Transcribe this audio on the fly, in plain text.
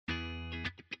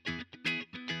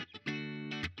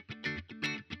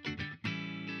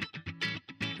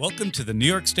Welcome to the New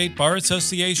York State Bar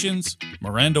Association's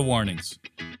Miranda Warnings,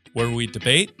 where we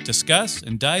debate, discuss,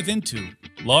 and dive into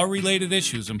law-related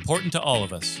issues important to all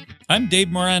of us. I'm Dave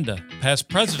Miranda, past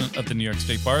president of the New York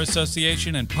State Bar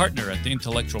Association and partner at the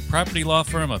intellectual property law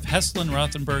firm of Heslin,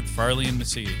 Rothenberg, Farley, and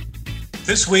Mesiti.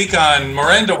 This week on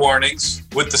Miranda Warnings,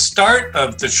 with the start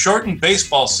of the shortened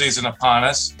baseball season upon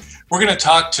us, we're going to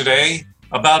talk today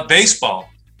about baseball.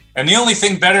 And the only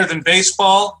thing better than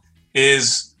baseball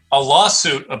is a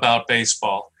lawsuit about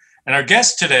baseball. And our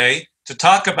guest today to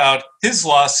talk about his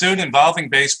lawsuit involving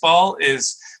baseball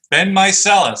is Ben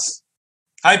Meiselas.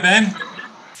 Hi, Ben.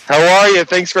 How are you?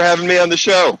 Thanks for having me on the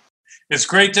show. It's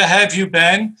great to have you,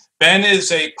 Ben. Ben is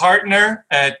a partner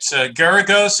at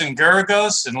Geragos &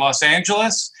 Geragos in Los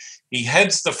Angeles. He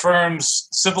heads the firm's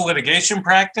civil litigation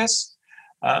practice.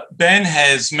 Ben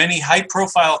has many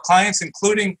high-profile clients,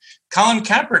 including Colin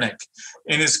Kaepernick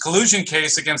in his collusion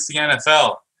case against the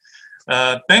NFL.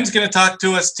 Ben's going to talk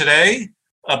to us today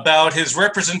about his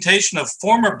representation of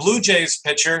former Blue Jays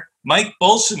pitcher Mike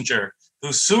Bolsinger,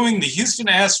 who's suing the Houston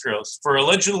Astros for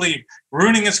allegedly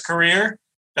ruining his career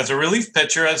as a relief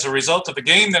pitcher as a result of a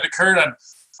game that occurred on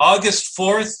August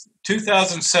 4th,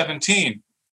 2017.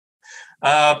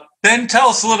 Ben, tell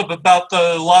us a little bit about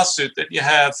the lawsuit that you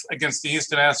have against the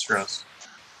Houston Astros.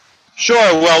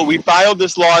 Sure. Well, we filed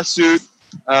this lawsuit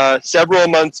several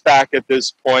months back at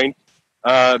this point,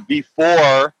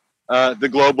 before the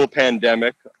global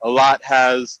pandemic. A lot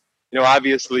has,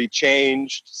 obviously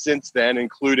changed since then,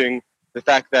 including the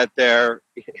fact that there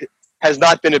has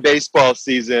not been a baseball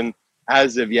season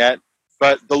as of yet.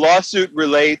 But the lawsuit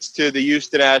relates to the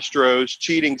Houston Astros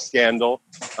cheating scandal,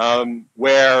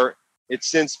 where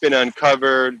it's since been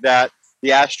uncovered that the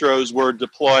Astros were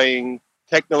deploying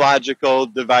technological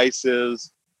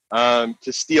devices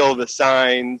to steal the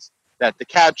signs that the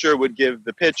catcher would give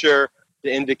the pitcher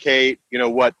to indicate,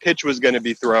 what pitch was going to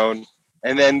be thrown.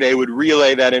 And then they would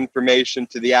relay that information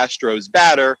to the Astros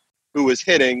batter who was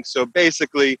hitting. So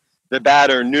basically, the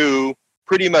batter knew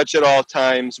pretty much at all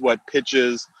times what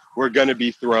pitches were going to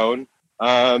be thrown,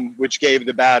 which gave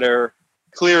the batter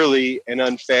clearly an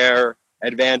unfair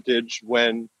advantage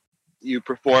when you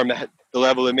perform at the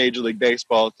level of Major League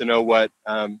Baseball to know what,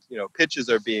 pitches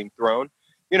are being thrown.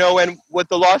 And what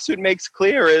the lawsuit makes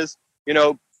clear is,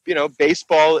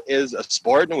 baseball is a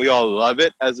sport and we all love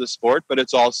it as a sport, but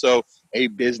it's also a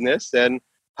business, and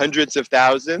hundreds of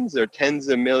thousands or tens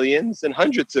of millions and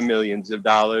hundreds of millions of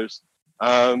dollars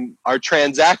are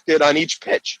transacted on each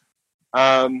pitch.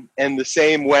 And the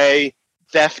same way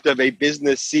theft of a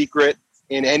business secret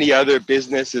in any other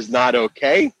business is not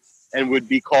okay and would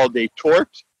be called a tort,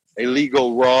 a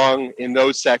legal wrong in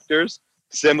those sectors.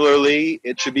 Similarly,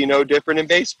 it should be no different in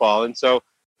baseball. And so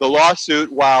the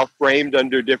lawsuit, while framed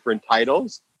under different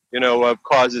titles, of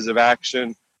causes of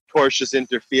action, tortious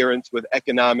interference with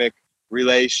economic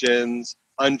relations,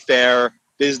 unfair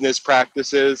business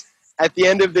practices, at the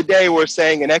end of the day, we're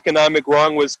saying an economic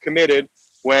wrong was committed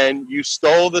when you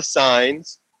stole the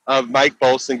signs of Mike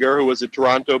Bolsinger, who was a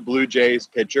Toronto Blue Jays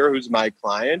pitcher, who's my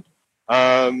client.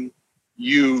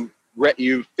 You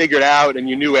figured out and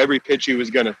you knew every pitch he was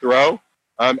going to throw.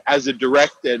 As a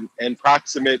direct and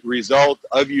proximate result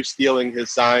of you stealing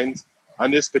his signs on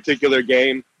this particular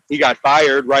game, he got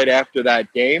fired right after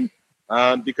that game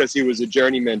because he was a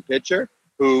journeyman pitcher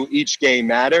who each game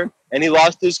mattered, and he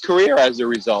lost his career as a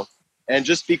result. And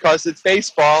just because it's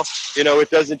baseball, it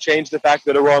doesn't change the fact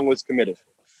that a wrong was committed.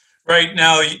 Right.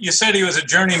 Now, you said he was a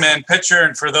journeyman pitcher,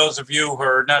 and for those of you who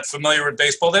are not familiar with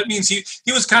baseball, that means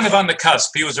he was kind of on the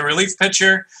cusp. He was a relief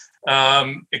pitcher.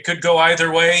 It could go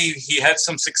either way. He had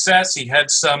some success. He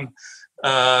had some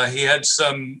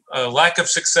lack of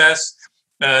success.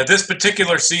 This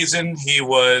particular season, he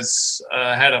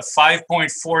had a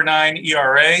 5.49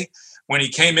 ERA when he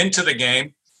came into the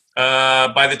game.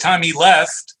 By the time he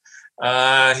left,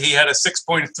 he had a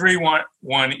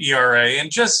 6.31 ERA. And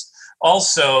just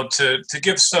also to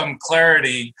give some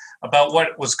clarity about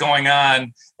what was going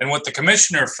on and what the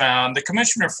commissioner found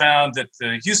that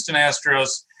the Houston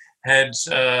Astros had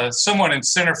someone in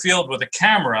center field with a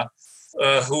camera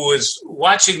who was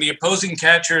watching the opposing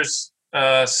catcher's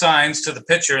signs to the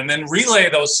pitcher and then relay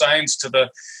those signs to the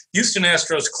Houston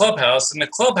Astros clubhouse. And the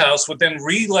clubhouse would then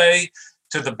relay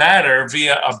to the batter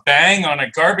via a bang on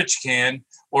a garbage can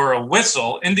or a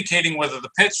whistle, indicating whether the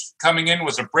pitch coming in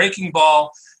was a breaking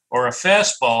ball or a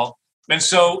fastball. And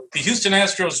so the Houston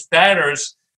Astros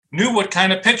batters knew what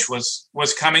kind of pitch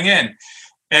was coming in.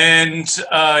 And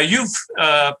you've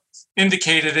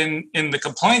indicated in the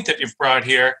complaint that you've brought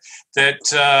here that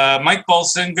Mike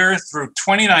Bolsinger threw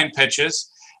 29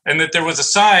 pitches and that there was a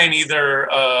sign, either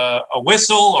a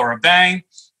whistle or a bang,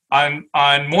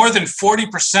 on more than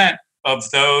 40% of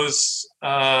those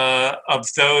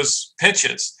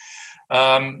pitches.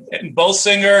 And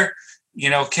Bolsinger,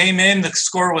 came in. The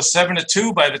score was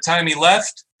 7-2 by the time he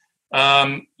left.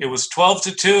 It was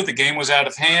 12-2. The game was out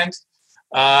of hand,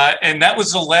 and that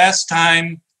was the last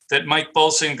time that Mike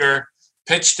Bolsinger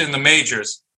pitched in the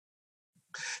majors.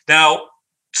 Now,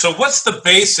 so what's the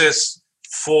basis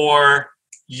for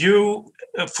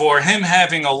him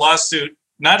having a lawsuit,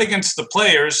 not against the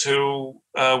players who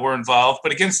were involved,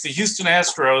 but against the Houston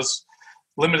Astros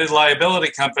Limited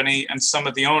Liability Company and some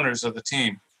of the owners of the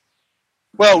team?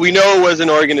 Well, we know it was an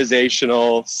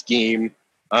organizational scheme.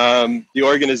 The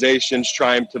organization's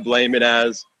trying to blame it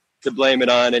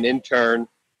on an intern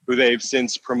who they've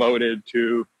since promoted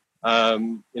to,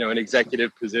 an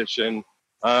executive position.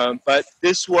 But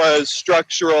this was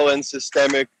structural and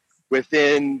systemic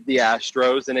within the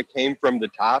Astros, and it came from the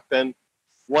top. And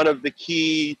one of the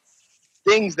key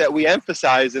things that we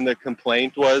emphasize in the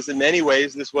complaint was, in many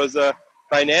ways, this was a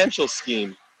financial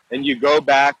scheme. And you go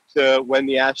back to when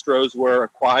the Astros were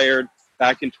acquired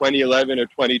back in 2011 or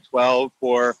 2012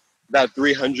 for about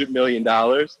 $300 million.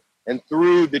 And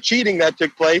through the cheating that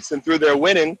took place and through their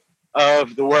winning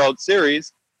of the World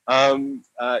Series,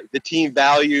 the team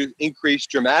value increased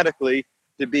dramatically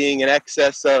to being in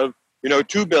excess of,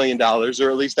 $2 billion, or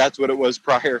at least that's what it was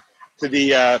prior to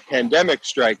the pandemic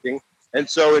striking. And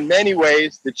so in many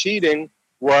ways, the cheating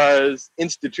was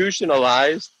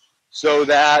institutionalized so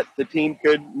that the team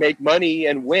could make money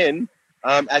and win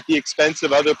at the expense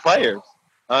of other players.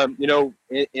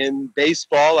 In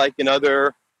baseball, like in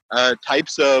other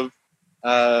types of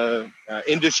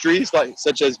industries,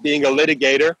 such as being a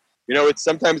litigator,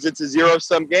 sometimes it's a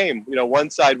zero-sum game.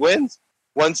 One side wins,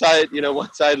 one side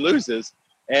loses.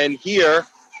 And here,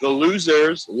 the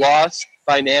losers lost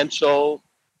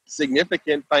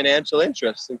significant financial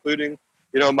interests, including,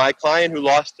 my client who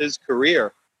lost his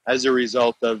career as a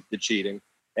result of the cheating.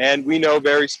 And we know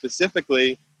very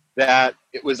specifically that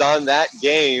it was on that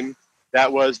game that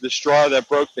was the straw that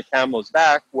broke the camel's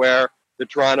back, where the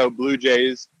Toronto Blue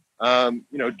Jays,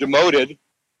 demoted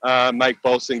Mike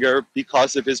Bolsinger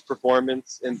because of his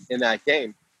performance in that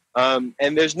game.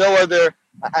 And there's no other.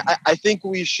 I think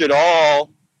we should all,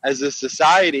 as a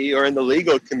society or in the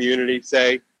legal community,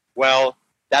 say, well,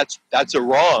 that's a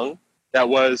wrong that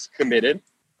was committed.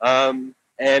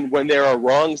 And when there are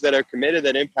wrongs that are committed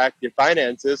that impact your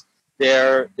finances,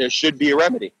 there should be a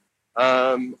remedy.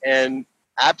 And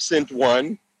absent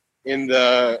one in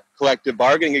the collective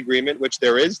bargaining agreement, which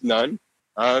there is none,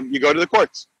 you go to the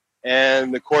courts.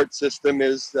 And the court system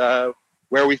is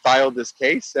where we filed this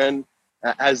case. And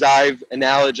as I've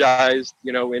analogized,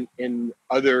 in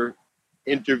other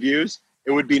interviews,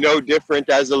 it would be no different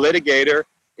as a litigator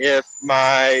if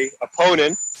my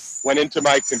opponent went into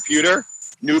my computer,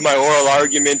 knew my oral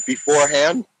argument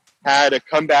beforehand, had a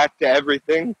comeback to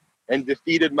everything, and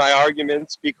defeated my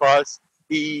arguments because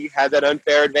he had that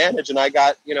unfair advantage, and I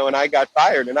got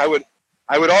fired. And I would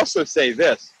also say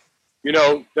this,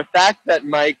 the fact that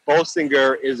Mike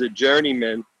Bolsinger is a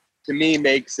journeyman, to me,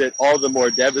 makes it all the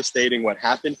more devastating what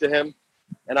happened to him.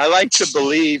 And I like to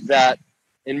believe that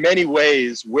in many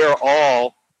ways, we're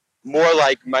all more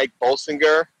like Mike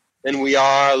Bolsinger than we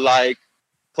are like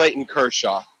Clayton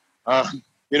Kershaw.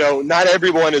 Not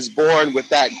everyone is born with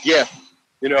that gift,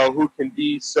 who can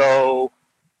be so,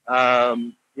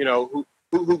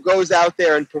 who goes out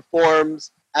there and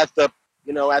performs at the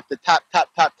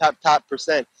top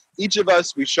percent. Each of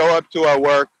us, we show up to our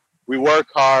work, we work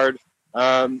hard,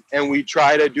 and we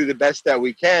try to do the best that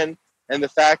we can. And the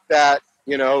fact that,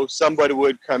 somebody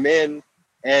would come in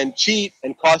and cheat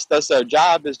and cost us our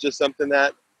job is just something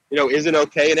that, isn't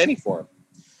okay in any form.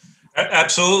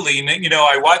 Absolutely.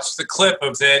 I watched the clip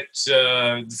of that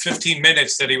 15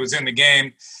 minutes that he was in the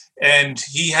game, and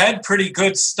he had pretty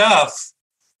good stuff.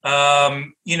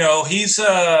 He's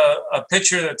a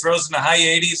pitcher that throws in the high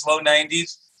 80s, low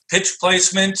 90s. Pitch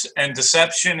placement and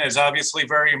deception is obviously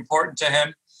very important to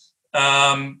him.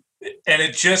 And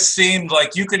it just seemed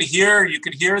like you could hear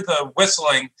the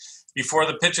whistling before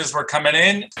the pitches were coming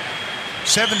in.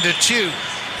 7-2,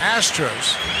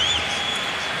 Astros.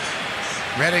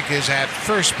 Reddick is at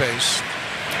first base.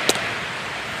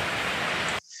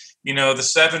 The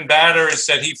 7 batters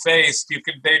that he faced,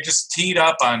 they just teed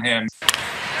up on him.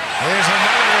 There's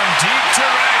another one deep to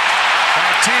right.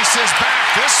 Bautista's back.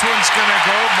 This one's going to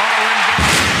go. Marlon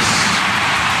Gonzalez.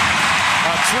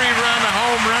 A 3-run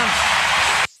home run.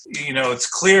 It's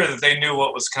clear that they knew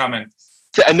what was coming.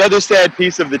 Another sad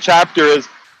piece of the chapter is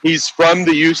he's from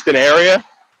the Houston area,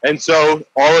 and so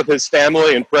all of his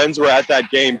family and friends were at that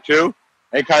game too,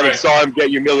 and kind of saw him get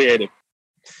humiliated.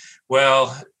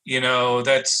 Well,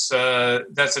 that's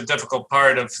a difficult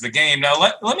part of the game. Now,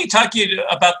 let me talk to you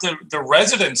about the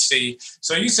residency.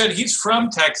 So you said he's from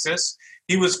Texas.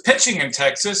 He was pitching in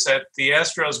Texas at the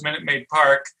Astros Minute Maid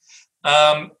Park.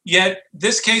 Yet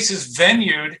this case is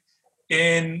venued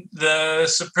in the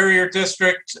Superior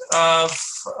District of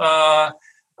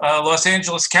Los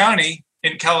Angeles County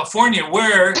in California,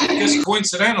 where, just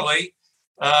coincidentally,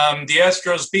 the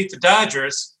Astros beat the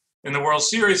Dodgers in the World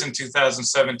Series in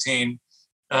 2017.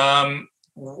 Are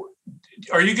you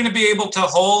going to be able to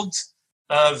hold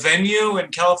a venue in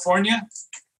California?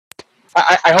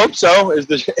 I hope so. Is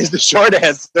the short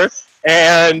answer,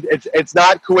 and it's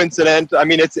not coincidental. I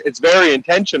mean, it's very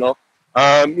intentional.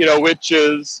 Which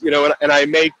is and I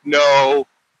make no.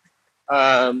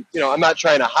 I'm not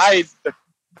trying to hide the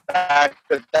fact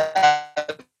that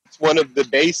that's one of the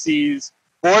bases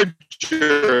for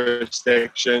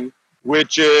jurisdiction,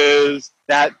 which is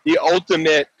that the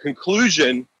ultimate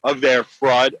conclusion of their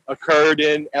fraud occurred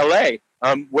in LA.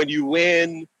 When you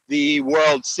win the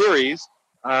World Series,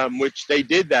 which they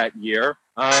did that year,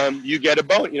 you get a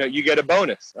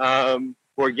bonus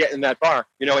for getting that far.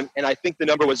 And I think the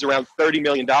number was around $30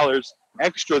 million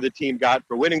extra the team got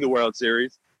for winning the World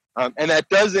Series. And that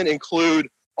doesn't include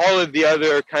all of the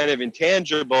other kind of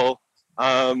intangible,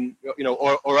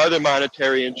 or other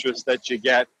monetary interests that you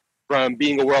get from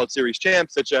being a World Series champ,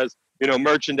 such as,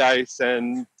 merchandise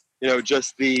and,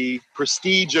 just the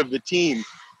prestige of the team,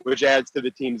 which adds to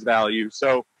the team's value.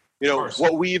 So,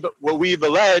 what we've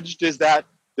alleged is that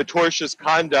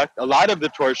a lot of the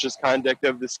tortious conduct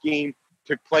of the scheme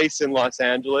took place in Los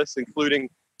Angeles, including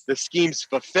the scheme's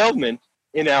fulfillment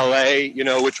in LA,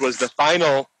 which was the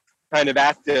final kind of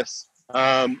actus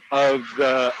of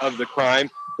the crime.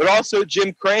 But also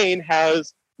Jim Crane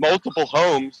has multiple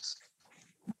homes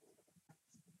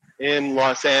in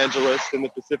Los Angeles in the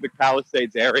Pacific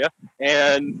Palisades area.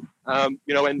 And,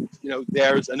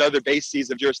 there's another basis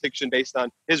of jurisdiction based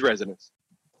on his residence.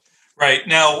 Right.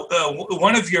 Now,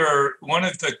 one of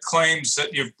the claims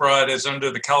that you've brought is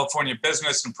under the California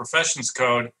Business and Professions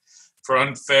Code for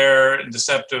unfair and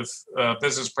deceptive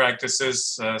business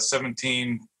practices,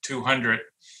 17-200,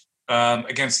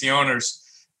 against the owners.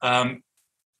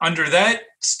 Under that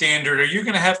standard, are you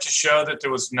going to have to show that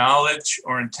there was knowledge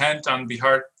or intent on the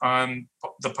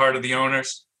part of the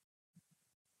owners?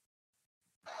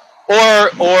 Or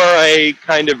a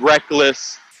kind of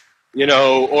reckless,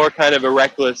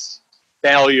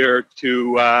 failure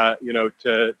to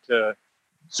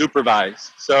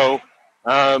supervise. So,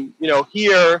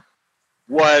 here,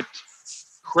 what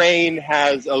Crane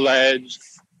has alleged,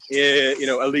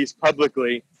 at least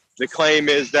publicly, the claim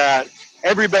is that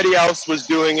everybody else was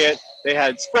doing it. They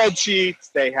had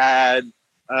spreadsheets. They had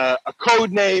a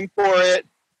code name for it.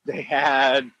 They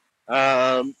had,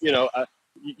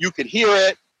 you could hear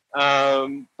it.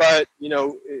 But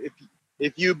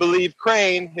if you believe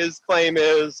Crane, his claim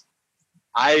is,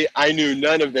 I knew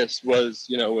none of this was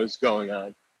going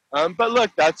on. But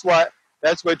look, that's what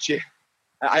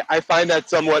I find that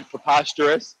somewhat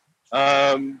preposterous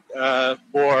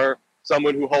for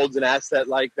someone who holds an asset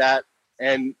like that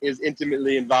and is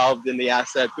intimately involved in the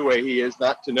asset the way he is,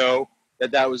 not to know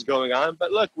that was going on.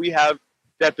 But look, we have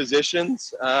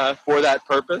depositions for that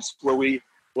purpose, where we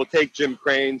will take Jim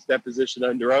Crane's deposition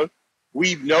under oath.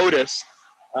 We've noticed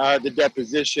the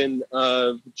deposition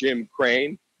of Jim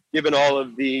Crane, given all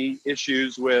of the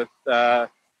issues with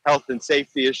health and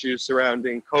safety issues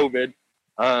surrounding COVID.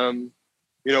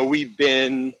 We've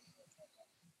been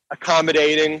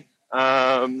accommodating,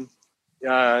 to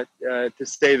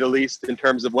say the least, in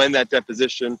terms of when that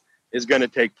deposition is going to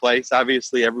take place.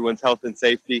 Obviously, everyone's health and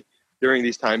safety during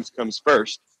these times comes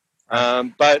first.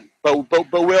 But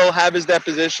we'll have his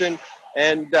deposition,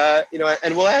 and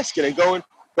and we'll ask it. And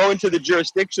going to the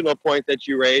jurisdictional point that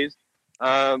you raised,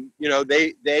 the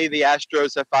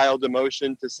Astros have filed a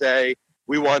motion to say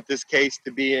we want this case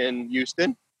to be in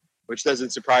Houston, which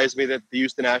doesn't surprise me that the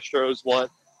Houston Astros want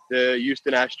the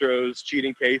Houston Astros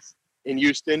cheating case in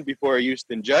Houston before a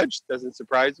Houston judge. Doesn't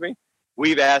surprise me.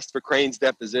 We've asked for Crane's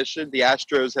deposition. The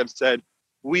Astros have said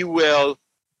we will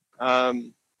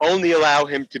only allow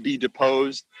him to be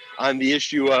deposed on the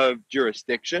issue of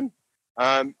jurisdiction.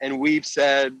 And we've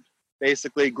said,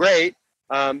 basically, great,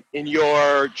 in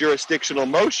your jurisdictional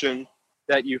motion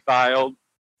that you filed,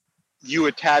 you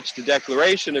attached a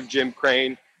declaration of Jim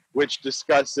Crane, which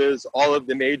discusses all of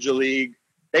the Major League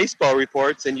Baseball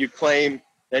reports, and you claim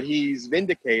that he's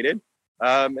vindicated.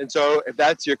 And so if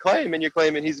that's your claim, and you're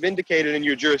claiming he's vindicated in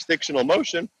your jurisdictional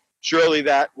motion, surely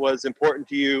that was important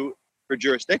to you for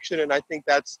jurisdiction. And I think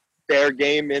that's fair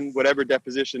game in whatever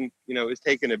deposition, is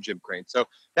taken of Jim Crane. So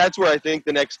that's where I think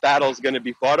the next battle is going to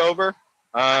be fought over.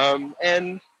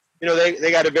 And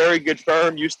they got a very good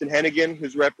firm, Houston Hennigan,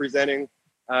 who's representing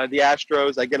the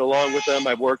Astros. I get along with them.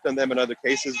 I've worked on them in other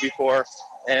cases before.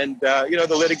 And,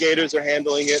 the litigators are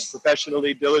handling it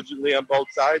professionally, diligently on both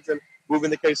sides and moving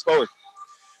the case forward.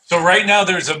 So right now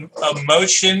there's a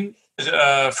motion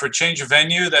for change of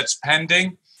venue that's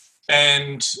pending.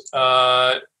 And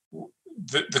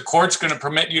the court's going to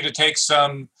permit you to take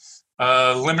some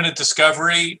limited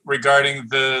discovery regarding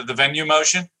the venue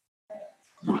motion?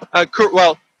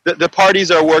 Well, the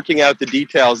parties are working out the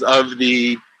details of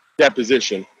the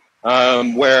deposition,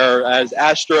 whereas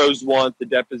Astros want the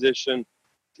deposition,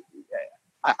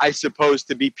 I suppose,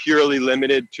 to be purely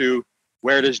limited to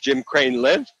where does Jim Crane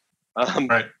live,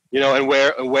 right. And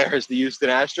where is the Houston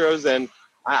Astros, and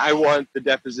I want the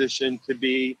deposition to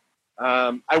be,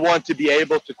 I want to be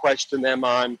able to question them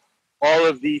on all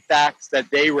of the facts that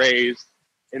they raised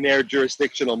in their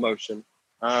jurisdictional motion.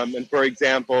 And for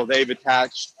example, they've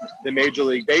attached the Major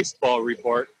League Baseball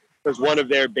report because one of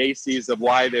their bases of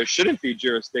why there shouldn't be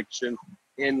jurisdiction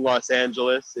in Los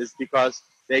Angeles is because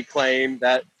they claim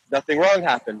that nothing wrong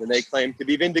happened, and they claim to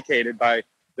be vindicated by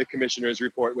the commissioner's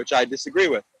report, which I disagree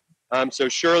with. So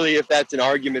surely if that's an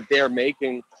argument they're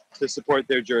making to support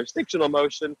their jurisdictional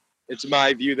motion, it's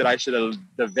my view that I should, at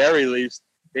the very least,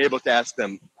 be able to ask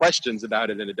them questions about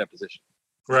it in a deposition.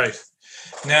 Right.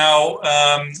 Now,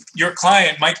 your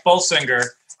client, Mike Bolsinger,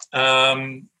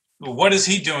 what is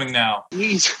he doing now?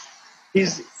 He's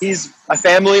a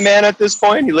family man at this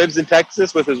point. He lives in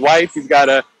Texas with his wife. He's got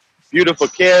a beautiful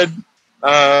kid,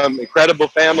 incredible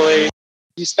family.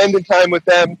 He's spending time with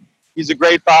them. He's a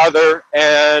great father,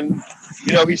 and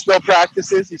he still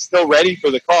practices. He's still ready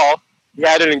for the call. He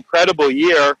had an incredible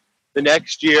year the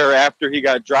next year after he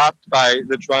got dropped by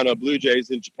the Toronto Blue Jays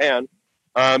in Japan.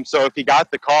 So if he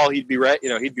got the call, he'd be ready.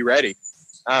 He'd be ready.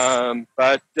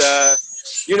 But the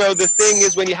thing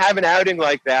is, when you have an outing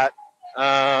like that,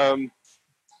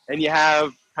 and you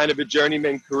have kind of a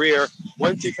journeyman career,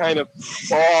 once you kind of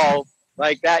fall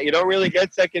like that, you don't really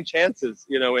get second chances.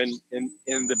 In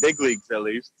the big leagues at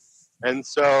least. And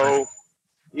so,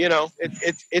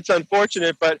 it's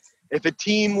unfortunate, but if a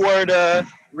team were to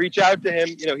reach out to him,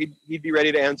 he'd be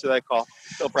ready to answer that call.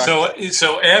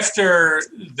 So after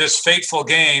this fateful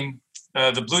game,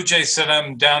 the Blue Jays sent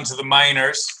him down to the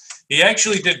minors. He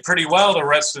actually did pretty well the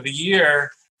rest of the year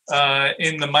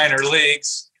in the minor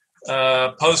leagues.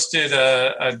 Posted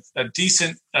a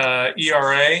decent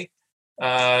ERA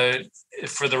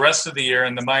for the rest of the year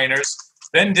in the minors.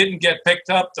 Then didn't get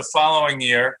picked up the following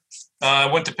year.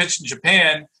 Went to pitch in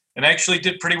Japan and actually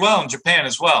did pretty well in Japan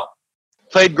as well.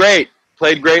 Played great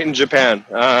in Japan.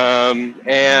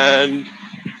 And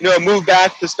moved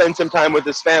back to spend some time with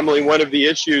his family. One of the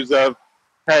issues of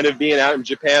kind of being out in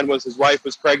Japan was his wife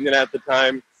was pregnant at the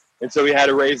time. And so he had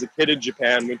to raise a kid in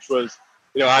Japan, which was,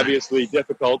 obviously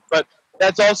difficult. But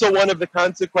that's also one of the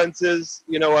consequences,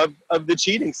 of the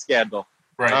cheating scandal.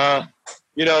 Right.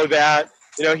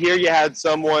 Here you had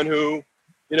someone who,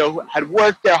 had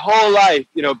worked their whole life.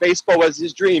 Baseball was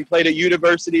his dream, played at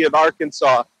University of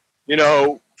Arkansas,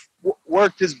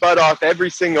 worked his butt off every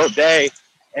single day,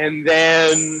 and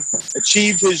then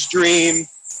achieved his dream,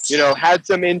 had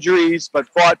some injuries, but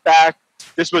fought back.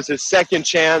 This was his second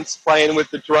chance playing with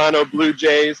the Toronto Blue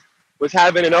Jays, was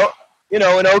having an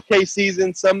okay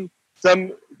season. Some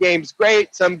games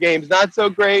great, some games not so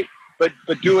great, but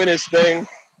doing his thing.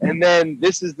 And then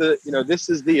this is the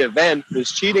event,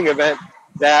 this cheating event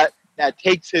that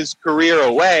takes his career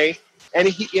away. And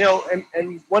he,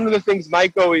 and one of the things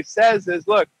Mike always says is,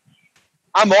 look,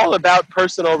 I'm all about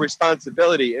personal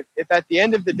responsibility. If at the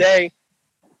end of the day,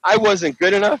 I wasn't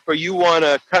good enough, or you want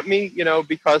to cut me,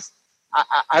 because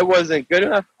I wasn't good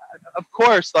enough, of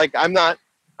course, I'm not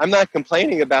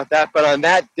complaining about that. But on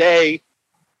that day,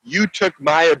 you took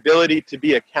my ability to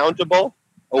be accountable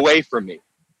away from me.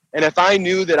 And if I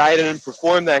knew that I didn't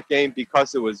perform that game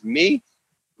because it was me,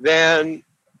 then,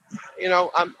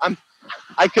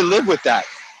 I could live with that.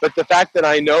 But the fact that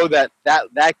I know that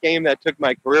game that took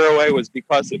my career away was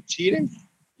because of cheating,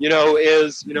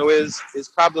 is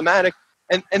problematic.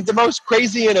 And the most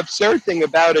crazy and absurd thing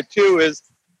about it too is,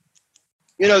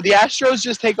 the Astros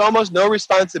just take almost no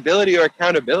responsibility or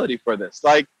accountability for this.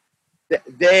 Like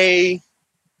they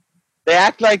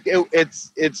act like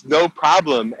it's no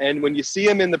problem. And when you see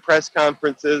them in the press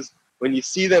conferences, when you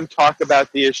see them talk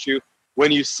about the issue,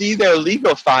 when you see their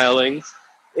legal filings,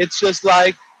 it's just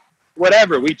like,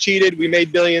 whatever, we cheated, we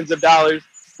made billions of dollars,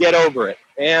 get over it.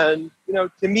 And,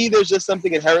 to me, there's just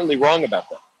something inherently wrong about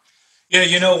that.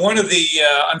 Yeah, one of the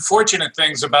unfortunate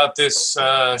things about this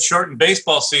shortened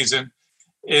baseball season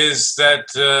is that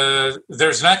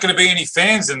there's not going to be any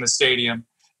fans in the stadium.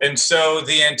 And so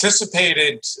the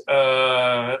anticipated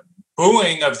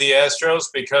booing of the Astros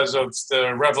because of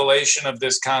the revelation of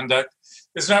this conduct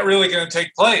is not really going to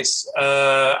take place.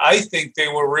 I think they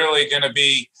were really going to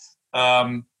be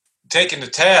taken to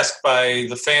task by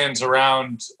the fans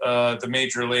around the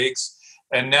major leagues.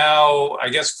 And now, I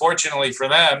guess, fortunately for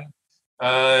them,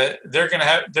 they're going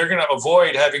to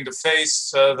avoid having to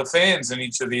face the fans in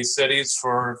each of these cities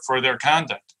for their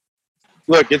conduct.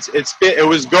 Look, it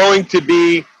was going to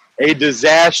be a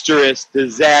disastrous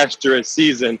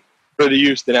season for the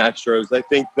Houston Astros. I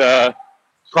think the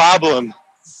problem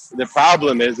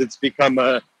is it's become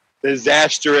a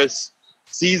disastrous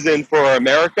season for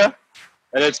America,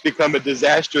 and it's become a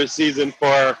disastrous season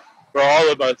for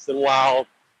all of us. And while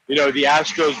the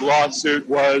Astros lawsuit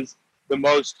was the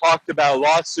most talked about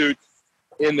lawsuit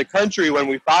in the country when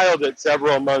we filed it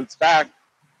several months back,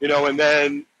 and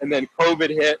then COVID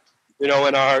hit,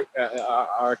 and our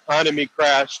economy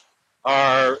crashed,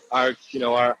 our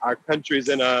country's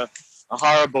in a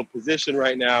horrible position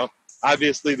right now.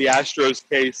 Obviously, the Astros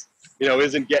case,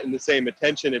 isn't getting the same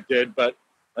attention it did, but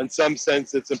in some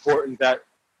sense, it's important that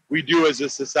we do, as a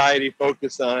society,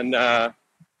 focus on, on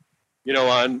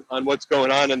what's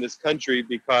going on in this country,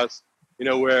 because,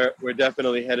 we're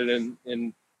definitely headed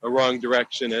in a wrong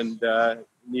direction and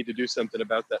need to do something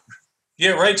about that.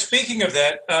 Yeah, right. Speaking of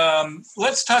that,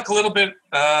 let's talk a little bit,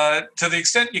 to the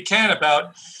extent you can,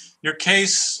 about your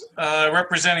case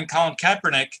representing Colin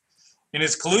Kaepernick in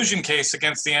his collusion case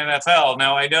against the NFL.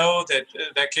 Now, I know that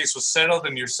that case was settled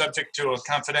and you're subject to a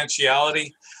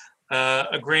confidentiality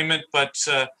agreement, but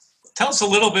tell us a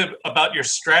little bit about your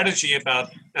strategy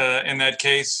about in that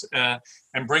case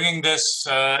and bringing this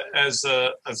as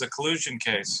a collusion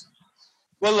case.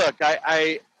 Well, look,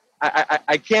 I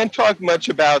can't talk much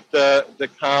about the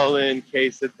Colin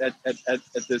case at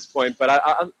this point, but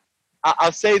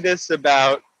I'll say this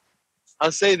about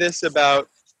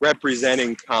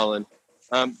representing Colin.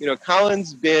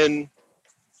 Colin's been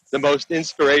the most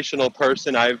inspirational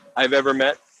person I've ever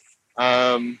met.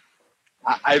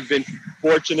 I've been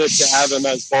fortunate to have him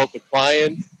as both a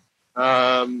client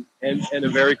and a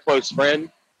very close friend.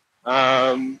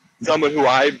 Someone who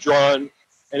I've drawn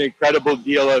an incredible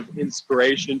deal of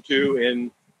inspiration to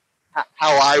in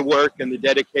how I work and the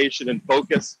dedication and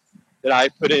focus that I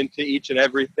put into each and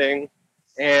everything.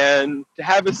 And to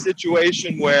have a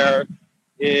situation where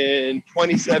in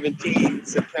 2017,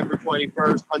 September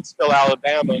 21st, Huntsville,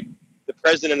 Alabama, the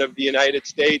president of the United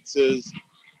States is,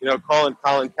 calling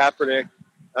Colin Kaepernick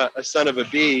a son of a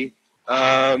bee,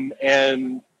 and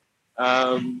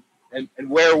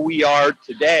where we are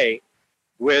today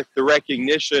with the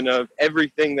recognition of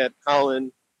everything that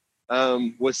Colin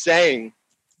was saying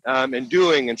and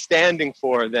doing and standing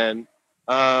for then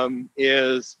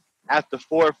is at the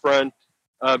forefront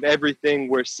of everything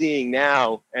we're seeing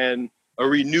now, and a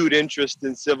renewed interest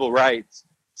in civil rights,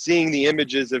 seeing the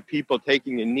images of people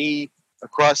taking a knee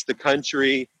across the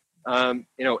country, and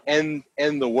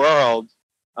the world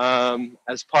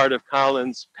as part of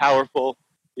Colin's powerful,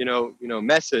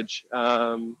 message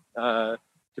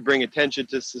to bring attention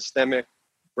to systemic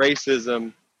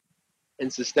racism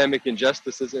and systemic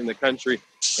injustices in the country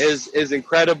is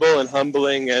incredible and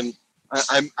humbling, and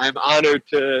I'm honored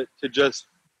to just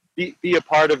be a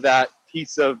part of that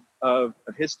piece of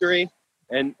history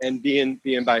and being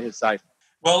by his side.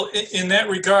 Well, in that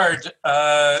regard,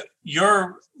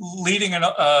 you're leading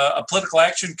a political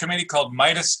action committee called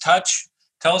Midas Touch.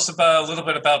 Tell us a little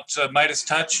bit about Midas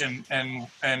Touch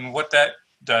and what that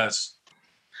does.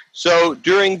 So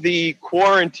during the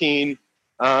quarantine,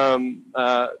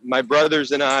 my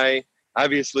brothers and I,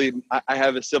 obviously, I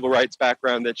have a civil rights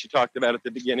background that you talked about at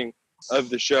the beginning of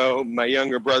the show. My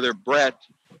younger brother, Brett,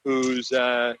 who's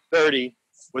 30,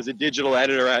 was a digital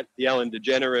editor at the Ellen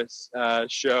DeGeneres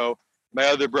show. My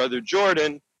other brother,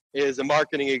 Jordan, is a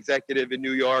marketing executive in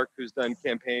New York who's done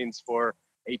campaigns for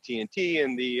AT&T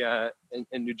and the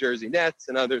and New Jersey Nets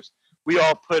and others. We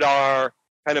all put our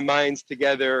kind of minds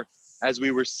together as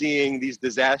we were seeing these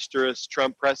disastrous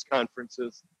Trump press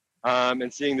conferences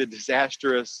and seeing the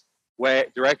disastrous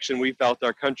direction we felt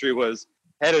our country was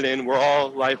headed in. We're all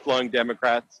lifelong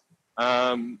Democrats.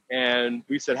 And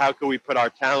we said, how can we put our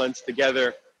talents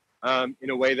together in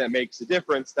a way that makes a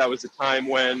difference? That was a time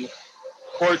when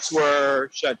courts were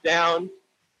shut down.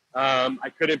 I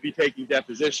couldn't be taking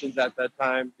depositions at that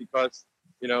time because,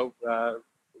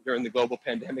 during the global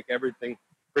pandemic, everything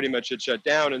pretty much had shut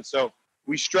down. And so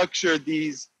we structured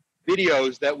these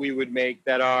videos that we would make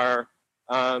that are,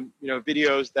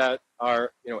 videos that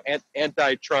are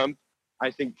anti-Trump,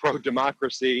 I think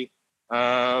pro-democracy,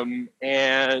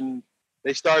 and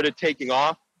they started taking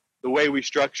off. The way we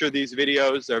structure these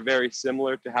videos are very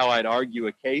similar to how I'd argue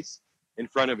a case in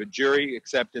front of a jury,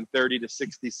 except in 30 to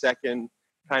 60-second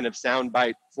kind of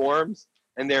soundbite forms.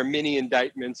 And they're mini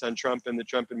indictments on Trump and the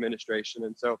Trump administration.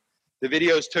 And so the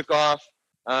videos took off.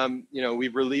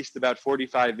 We've released about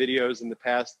 45 videos in the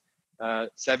past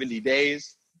 70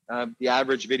 days. The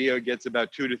average video gets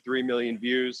about 2 to 3 million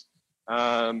views,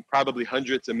 probably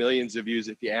hundreds of millions of views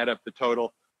if you add up the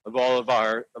total of all of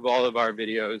our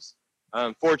videos.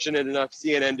 Fortunate enough,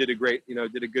 CNN did a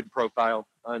good profile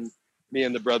on me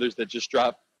and the brothers that just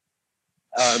dropped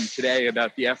today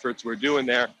about the efforts we're doing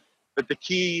there. But the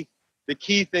key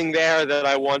thing there that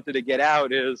I wanted to get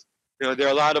out is, there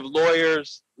are a lot of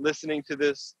lawyers listening to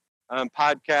this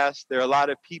podcast. There are a lot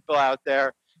of people out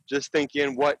there just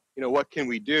thinking, what can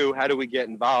we do? How do we get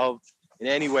involved in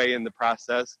any way in the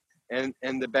process? And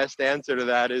the best answer to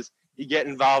that is you get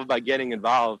involved by getting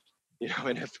involved.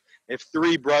 And if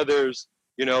 3 brothers,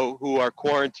 who are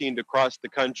quarantined across the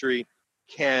country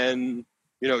can,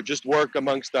 just work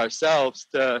amongst ourselves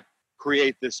to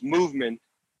create this movement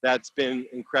that's been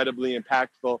incredibly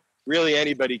impactful, really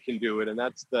anybody can do it. And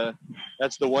that's the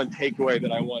one takeaway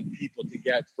that I want people to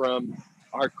get from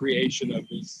our creation of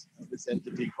this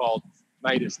entity called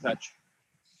Midas Touch.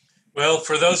 Well,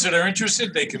 for those that are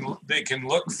interested, they can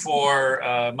look for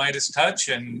Midas Touch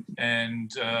and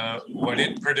what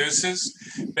it produces.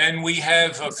 Ben, we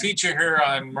have a feature here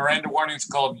on Miranda Warnings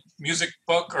called Music,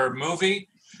 Book, or Movie.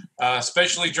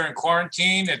 Especially during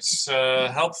quarantine, it's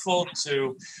helpful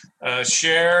to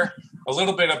share a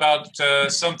little bit about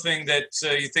something that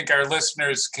you think our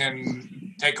listeners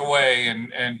can take away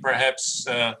and perhaps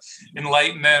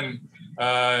enlighten them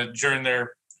during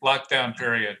their lockdown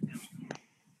period.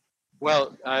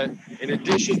 Well, in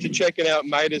addition to checking out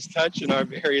Midas Touch and our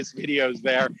various videos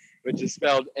there, which is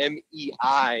spelled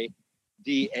MEIDASTOUCH,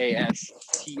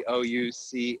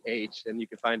 and you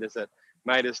can find us at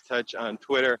Midas Touch on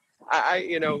Twitter.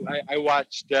 I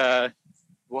watched, well,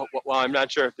 I'm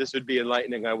not sure if this would be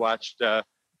enlightening. I watched the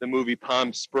movie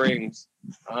Palm Springs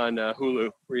on Hulu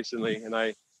recently, and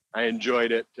I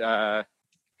enjoyed it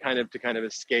kind of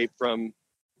escape from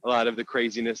a lot of the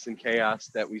craziness and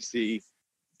chaos that we see.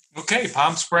 Okay,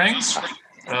 Palm Springs.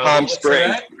 Palm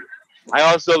Springs. I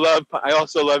also love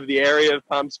the area of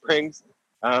Palm Springs.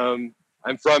 I'm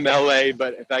from LA,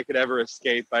 but if I could ever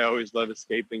escape, I always love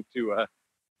escaping to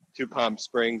Palm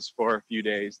Springs for a few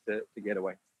days to get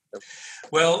away. So.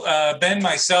 Well, Ben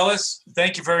Meiselas,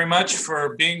 thank you very much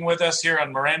for being with us here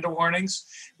on Miranda Warnings.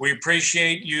 We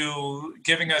appreciate you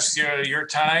giving us your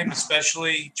time,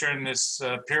 especially during this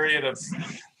period of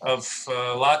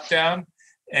lockdown.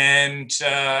 And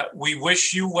we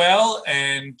wish you well,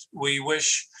 and we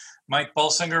wish Mike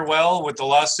Bolsinger well with the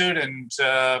lawsuit. And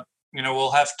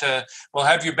we'll have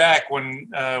you back when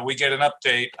we get an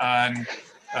update on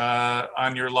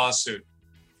your lawsuit.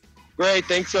 Great.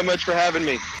 Thanks so much for having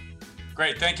me.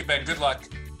 Great. Thank you, Ben. Good luck.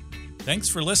 Thanks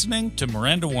for listening to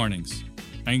Miranda Warnings.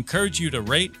 I encourage you to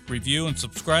rate, review, and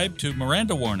subscribe to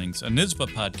Miranda Warnings, a NYSSBA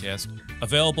podcast,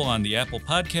 available on the Apple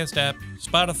Podcast app,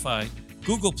 Spotify,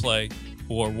 Google Play,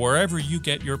 or wherever you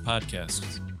get your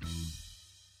podcasts.